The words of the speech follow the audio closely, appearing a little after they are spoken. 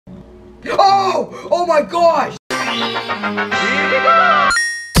Oh! Oh my gosh! Here we go!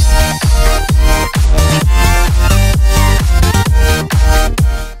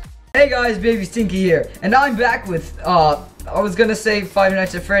 Hey guys, BabyStinky here, and I'm back with, I was gonna say Five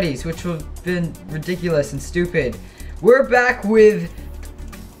Nights at Freddy's, which would have been ridiculous and stupid. We're back with,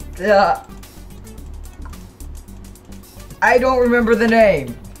 I don't remember the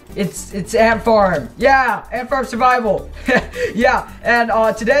name. It's Antfarm. Yeah, Antfarm Survival. Yeah, and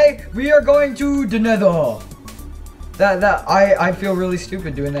today we are going to the Nether. I feel really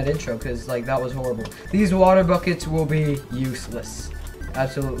stupid doing that intro because like that was horrible. These water buckets will be useless.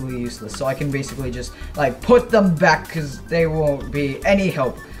 Absolutely useless. So I can basically just like put them back because they won't be any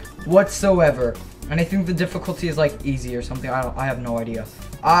help whatsoever. And I think the difficulty is like easy or something. I have no idea.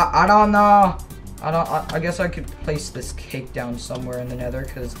 I don't know. I guess I could place this cake down somewhere in the Nether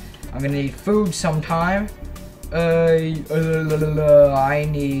because I'm gonna need food sometime. I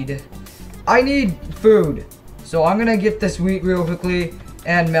need food. So I'm gonna get this wheat real quickly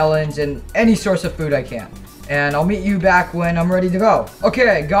and melons and any source of food I can. And I'll meet you back when I'm ready to go.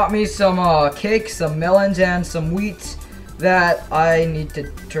 Okay, got me some cake, some melons, and some wheat that I need to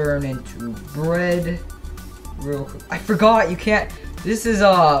turn into bread real quick. I forgot you can't. This is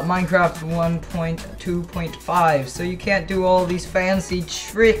Minecraft 1.2.5, so you can't do all these fancy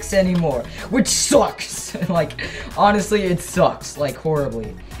tricks anymore, which sucks. Like, honestly, it sucks, like,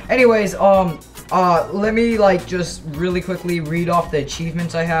 horribly. Anyways, let me, like, just really quickly read off the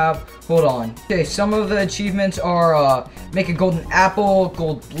achievements I have. Hold on. Okay, some of the achievements are, make a golden apple,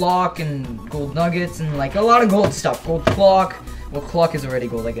 gold block, and gold nuggets, and, like, a lot of gold stuff. Gold clock. Well, clock is already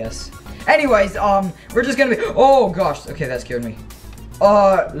gold, I guess. Anyways, we're just gonna be, oh, gosh. Okay, that scared me.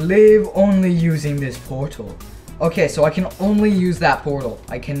 Live only using this portal. Okay, so I can only use that portal.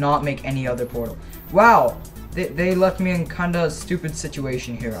 I cannot make any other portal. Wow, they left me in kinda stupid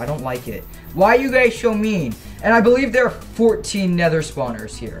situation here. I don't like it. Why are you guys so mean? And I believe there are 14 nether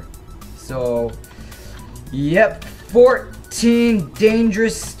spawners here. So, yep, 14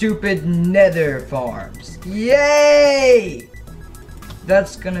 dangerous, stupid nether farms. Yay!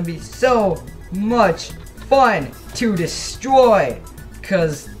 That's gonna be so much fun to destroy.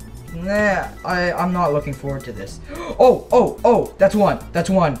 Because, nah, I'm not looking forward to this. Oh, that's one. That's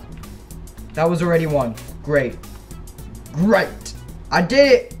one. That was already one. Great. Great. I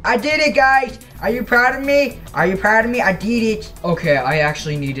did it, guys. Are you proud of me? Are you proud of me? I did it. Okay, I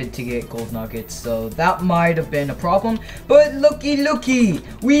actually needed to get gold nuggets, so that might have been a problem. But looky,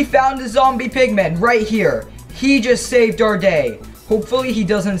 we found a zombie pigman right here. He just saved our day. Hopefully he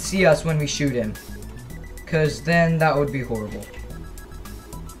doesn't see us when we shoot him, because then that would be horrible.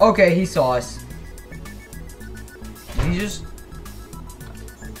 Okay, he saw us. Did he just...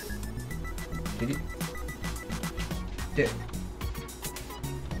 Did he... Did...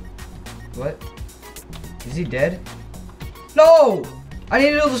 What? Is he dead? No! I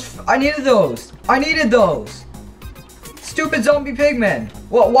needed those! Stupid zombie pigmen!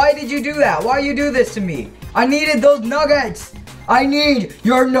 What? Why did you do that? Why you do this to me? I needed those nuggets! I need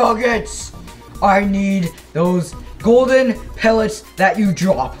your nuggets! I need those golden pellets that you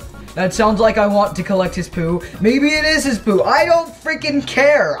drop. That sounds like I want to collect his poo. Maybe it is his poo. I don't freaking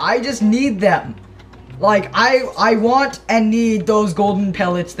care. I just need them. Like, I want and need those golden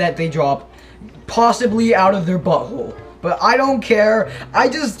pellets that they drop. Possibly out of their butthole. But I don't care. I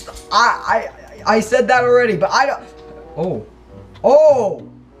said that already, but I don't... Oh,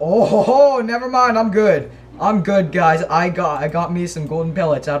 never mind. I'm good. I'm good, guys. I got me some golden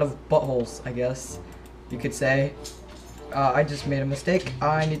pellets out of buttholes, I guess you could say. I just made a mistake.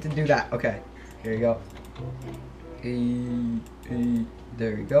 I need to do that. Okay, here you go.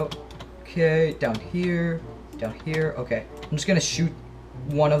 There you go. Okay, down here. Okay, I'm just gonna shoot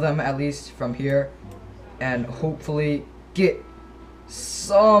one of them at least from here, and hopefully get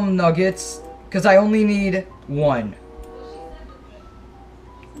some nuggets, because I only need one.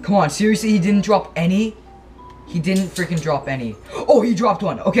 Come on, seriously, he didn't drop any? He didn't freaking drop any. Oh, he dropped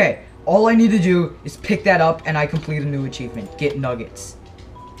one. Okay. All I need to do is pick that up and I complete a new achievement. Get nuggets.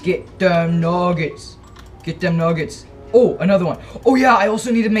 Get them nuggets. Get them nuggets. Oh, another one. Oh yeah, I also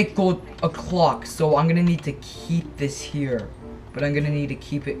need to make gold a clock. So I'm gonna need to keep this here. But I'm gonna need to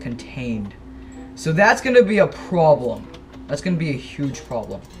keep it contained. So that's gonna be a problem. That's gonna be a huge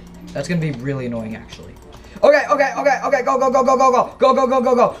problem. That's gonna be really annoying actually. Okay, go.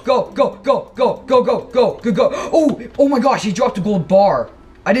 Oh my gosh, he dropped a gold bar.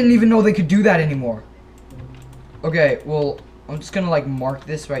 I didn't even know they could do that anymore. Okay, well, I'm just gonna like mark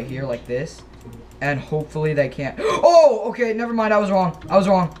this right here like this. And hopefully they can't. Oh, okay, never mind. I was wrong.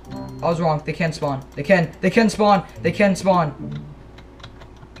 They can spawn. They can spawn.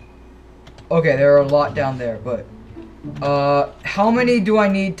 Okay, there are a lot down there, but how many do I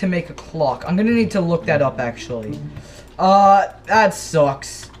need to make a clock? I'm gonna need to look that up, actually. That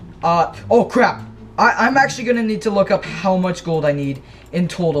sucks. Oh crap. I'm actually gonna need to look up how much gold I need in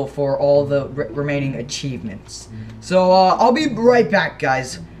total for all the remaining achievements. So, I'll be right back,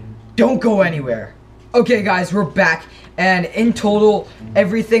 guys. Don't go anywhere. Okay, guys, we're back. And in total,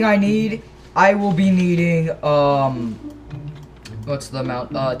 everything I need, I will be needing, what's the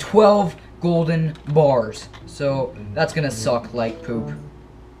amount? 12 golden bars. So, that's gonna suck like poop.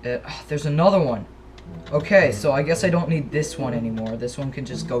 There's another one. Okay, so I guess I don't need this one anymore. This one can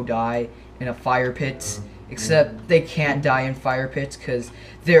just go die in a fire pit. Except they can't die in fire pits because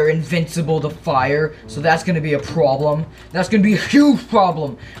they're invincible to fire. So that's going to be a problem. That's going to be a huge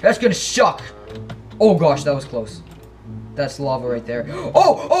problem. That's going to suck. Oh gosh, that was close. That's lava right there.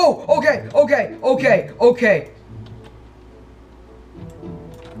 Oh, okay.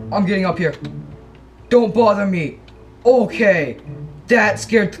 I'm getting up here. Don't bother me. Okay. That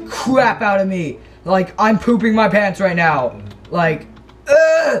scared the crap out of me. Like, I'm pooping my pants right now. Like,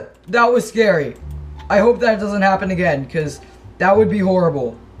 that was scary. I hope that doesn't happen again, because that would be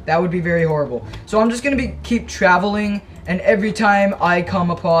horrible. That would be very horrible. So I'm just going to keep traveling, and every time I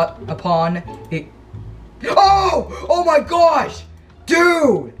come upon it... Oh my gosh!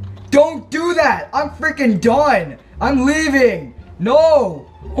 Dude! Don't do that! I'm freaking done! I'm leaving! No!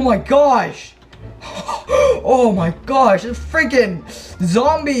 Oh my gosh! Oh my gosh! It's freaking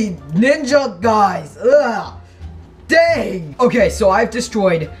zombie ninja guys! Ugh! Dang! Okay, so I've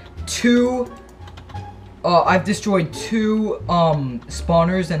destroyed two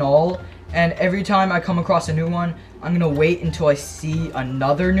spawners and all, and every time I come across a new one, I'm gonna wait until I see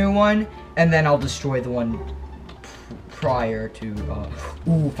another new one, and then I'll destroy the one prior to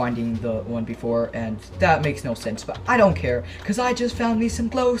finding the one before, and that makes no sense, but I don't care, because I just found me some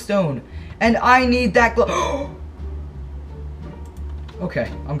glowstone, and I need that glow.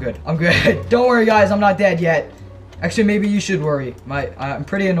 Okay, I'm good. Don't worry, guys, I'm not dead yet. Actually, maybe you should worry. I'm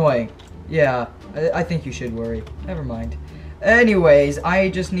pretty annoying. Yeah, I think you should worry. Never mind. Anyways, I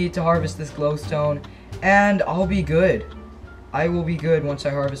just need to harvest this glowstone, and I'll be good. I will be good once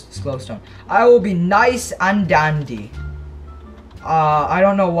I harvest this glowstone. I will be nice and dandy. I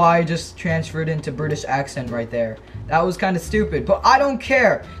don't know why I just transferred into British accent right there. That was kind of stupid, but I don't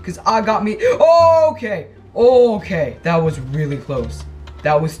care, because I got me... Okay, that was really close.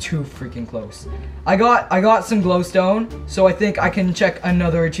 That was too freaking close. I got some glowstone, so I think I can check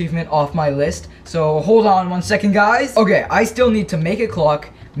another achievement off my list. So hold on 1 second, guys. Okay, I still need to make a clock,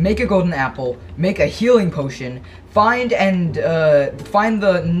 make a golden apple, make a healing potion, find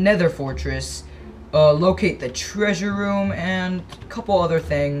the nether fortress, locate the treasure room, and a couple other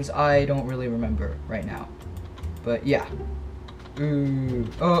things I don't really remember right now. But yeah. Ooh.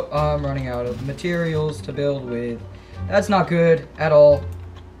 Oh, I'm running out of materials to build with. That's not good at all.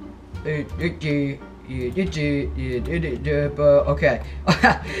 Okay.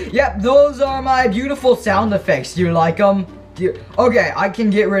 Yep, those are my beautiful sound effects. Do you like them? Okay, I can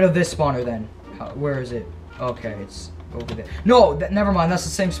get rid of this spawner then. Where is it? Okay, it's over there. No, never mind. That's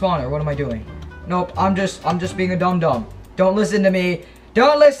the same spawner. What am I doing? Nope, I'm just being a dum-dum. Don't listen to me.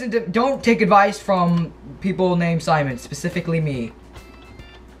 Don't take advice from people named Simon, specifically me.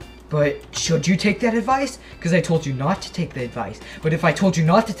 But should you take that advice? Because I told you not to take the advice. But if I told you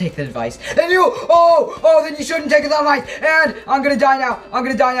not to take the advice, then then you shouldn't take the advice. And I'm gonna die now. I'm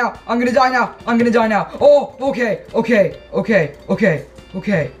gonna die now. Oh, okay.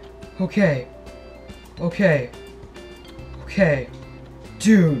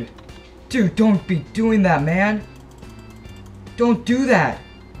 Dude, don't be doing that, man. Don't do that.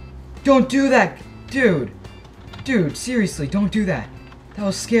 Dude, seriously, don't do that. That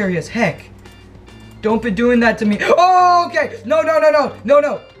was scary as heck. Don't be doing that to me. Oh, okay. No.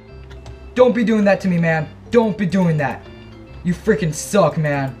 Don't be doing that to me, man. Don't be doing that. You freaking suck,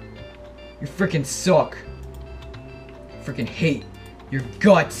 man. You freaking suck. Freaking hate your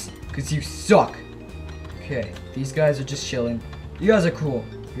guts because you suck. Okay, these guys are just chilling. You guys are cool.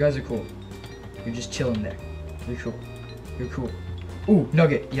 You're just chilling there. You're cool. Ooh,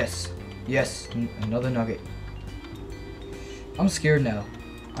 nugget. Yes, another nugget. I'm scared now.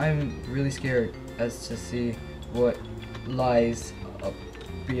 I'm really scared as to see what lies up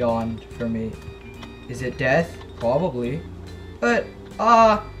beyond for me. Is it death? Probably. But,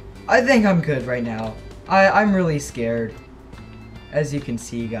 I think I'm good right now. I'm really scared. As you can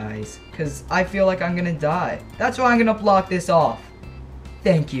see, guys. Because I feel like I'm gonna die. That's why I'm gonna block this off.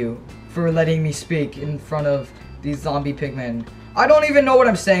 Thank you for letting me speak in front of these zombie pigmen. I don't even know what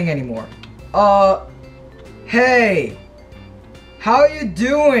I'm saying anymore. Hey! How you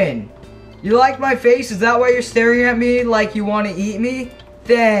doing? You like my face? Is that why you're staring at me like you want to eat me?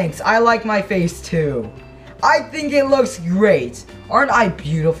 Thanks. I like my face too. I think it looks great. Aren't I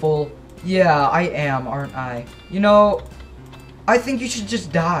beautiful? Yeah, I am, aren't I? You know, I think you should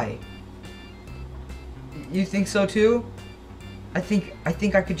just die. You think so too? I think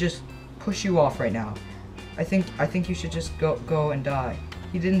I could just push you off right now. I think you should just go and die.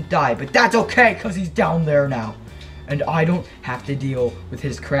 He didn't die, but that's okay because he's down there now. And I don't have to deal with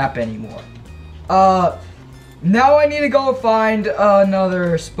his crap anymore. Now I need to go find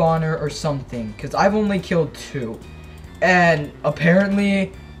another spawner or something, because I've only killed 2. And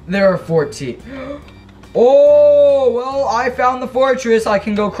apparently there are 14. Oh, well, I found the fortress. I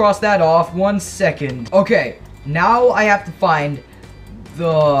can go cross that off. 1 second. Okay, now I have to find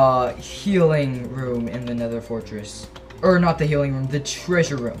the healing room in the nether fortress. Or not the healing room, the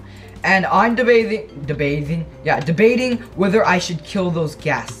treasure room. And I'm debating whether I should kill those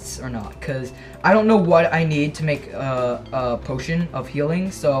ghasts or not. Because I don't know what I need to make a potion of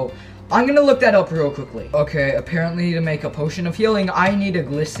healing. So I'm going to look that up real quickly. Okay, apparently to make a potion of healing, I need a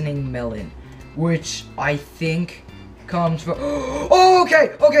glistening melon. Which I think comes from... Oh,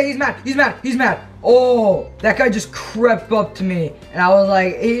 okay, he's mad. Oh, that guy just crept up to me. And I was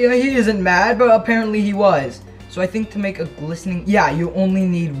like, he isn't mad, but apparently he was. So I think to make a glistening... Yeah, you only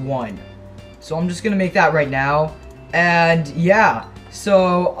need 1. So I'm just going to make that right now. And yeah,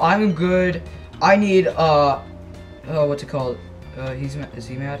 so I'm good. I need, what's it called? Is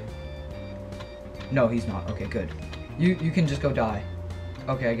he mad? No, he's not. Okay, good. You can just go die.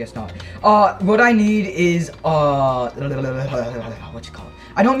 Okay, I guess not. What I need is, what's it called?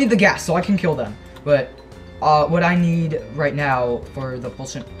 I don't need the gas, so I can kill them. But, what I need right now for the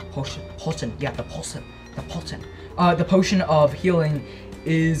potion, the potion of healing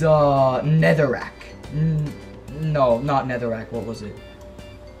is, netherrack. No, not netherrack. What was it?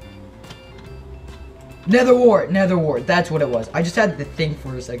 Nether wart, that's what it was. I just had to think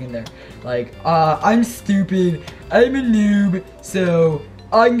for a second there. Like, I'm stupid, I'm a noob, so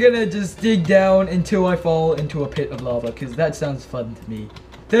I'm gonna just dig down until I fall into a pit of lava, because that sounds fun to me.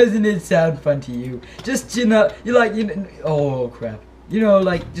 Doesn't it sound fun to you? Just, oh crap.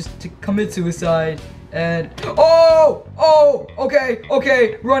 Like, just to commit suicide, and,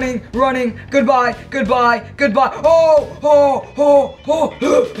 okay, running, goodbye,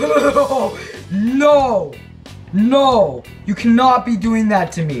 no, you cannot be doing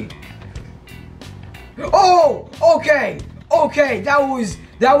that to me. Oh, okay, that was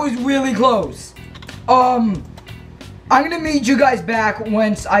really close. I'm gonna meet you guys back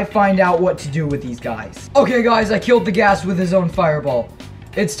once I find out what to do with these guys. Okay, guys, I killed the ghast with his own fireball.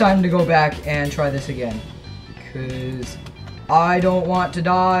 It's time to go back and try this again, because I don't want to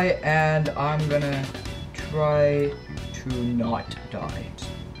die, and I'm gonna try to not die.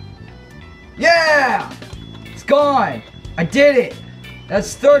 Yeah! It's gone! I did it!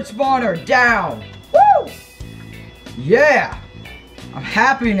 That's 3rd spawner down! Woo! Yeah! I'm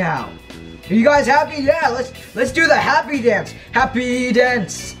happy now. Are you guys happy? Yeah, let's do the happy dance. Happy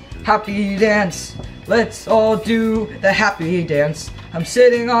dance. Let's all do the happy dance. I'm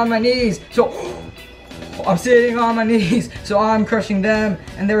sitting on my knees, so I'm crushing them,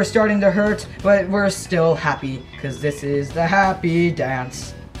 and they were starting to hurt, but we're still happy, because this is the happy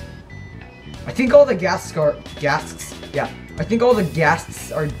dance. I think all the ghasts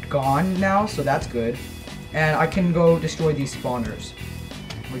are gone now, so that's good. And I can go destroy these spawners,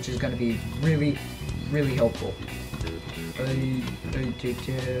 which is going to be really, really helpful.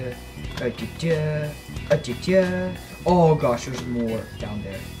 Oh gosh, there's more down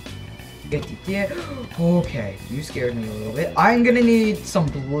there. Okay, you scared me a little bit. I'm gonna need some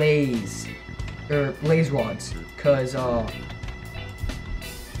blaze rods, cause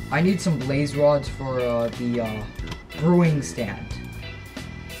I need some blaze rods for the brewing stand.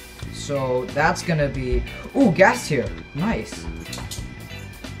 So that's gonna be... Ooh, gas here. Nice.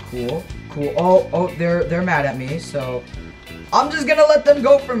 Cool. Oh, they're mad at me, so I'm just gonna let them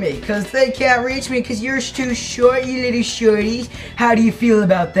go for me, because they can't reach me, because you're too short, you little shorties. How do you feel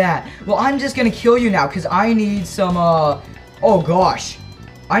about that? Well, I'm just gonna kill you now, because I need some, oh gosh.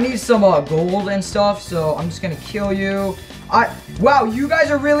 I need some, gold and stuff, so I'm just gonna kill you. Wow, you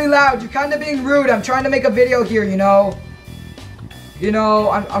guys are really loud. You're kind of being rude. I'm trying to make a video here, you know.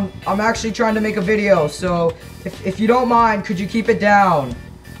 I'm actually trying to make a video, so if you don't mind, could you keep it down?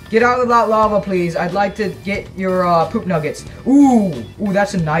 Get out of that lava, please. I'd like to get your poop nuggets. Ooh,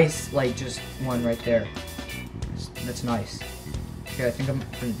 that's a nice, like, just one right there. That's nice. Okay, I think I'm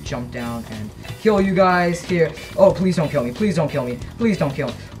gonna jump down and kill you guys here. Oh, please don't kill me. Please don't kill me. Please don't kill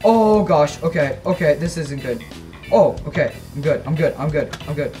me. Oh gosh. Okay, this isn't good. Oh, okay. I'm good.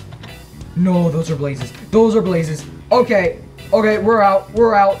 No, those are blazes. Those are blazes. Okay. Okay, we're out.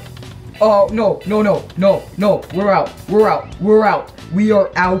 We're out. Oh, no. No, no. No, no. We're out. We're out. We're out. We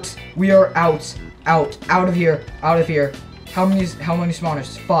are out. We are out. Out. Out of here. Out of here. How many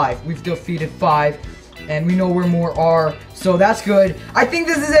spawners? 5. We've defeated 5. And we know where more are. So that's good. I think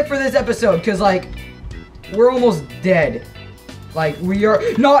this is it for this episode. Because, like, we're almost dead. Like, we are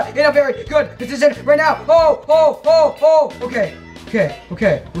not in a very good position right now. Oh, oh, oh, oh. Okay. Okay.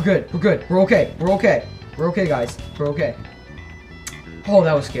 Okay. We're good. We're good. We're okay. We're okay. We're okay, guys. We're okay. Oh,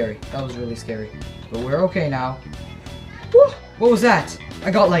 that was scary. That was really scary. But we're okay now. Woo! What was that?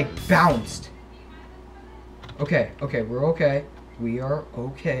 I got, like, bounced. Okay. Okay. We're okay. We are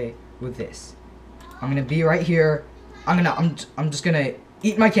okay with this. I'm gonna be right here. I'm just gonna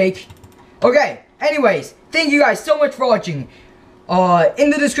eat my cake. Okay. Anyways, thank you guys so much for watching. In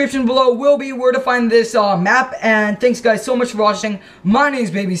the description below will be where to find this map. And thanks guys so much for watching. My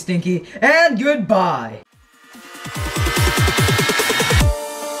name's BabyStinky, and goodbye.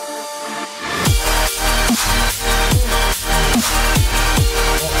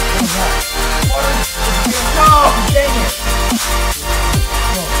 No, dang it.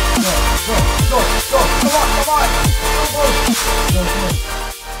 Go, go, go, go, go, come on, come on. Go, go. Go, go.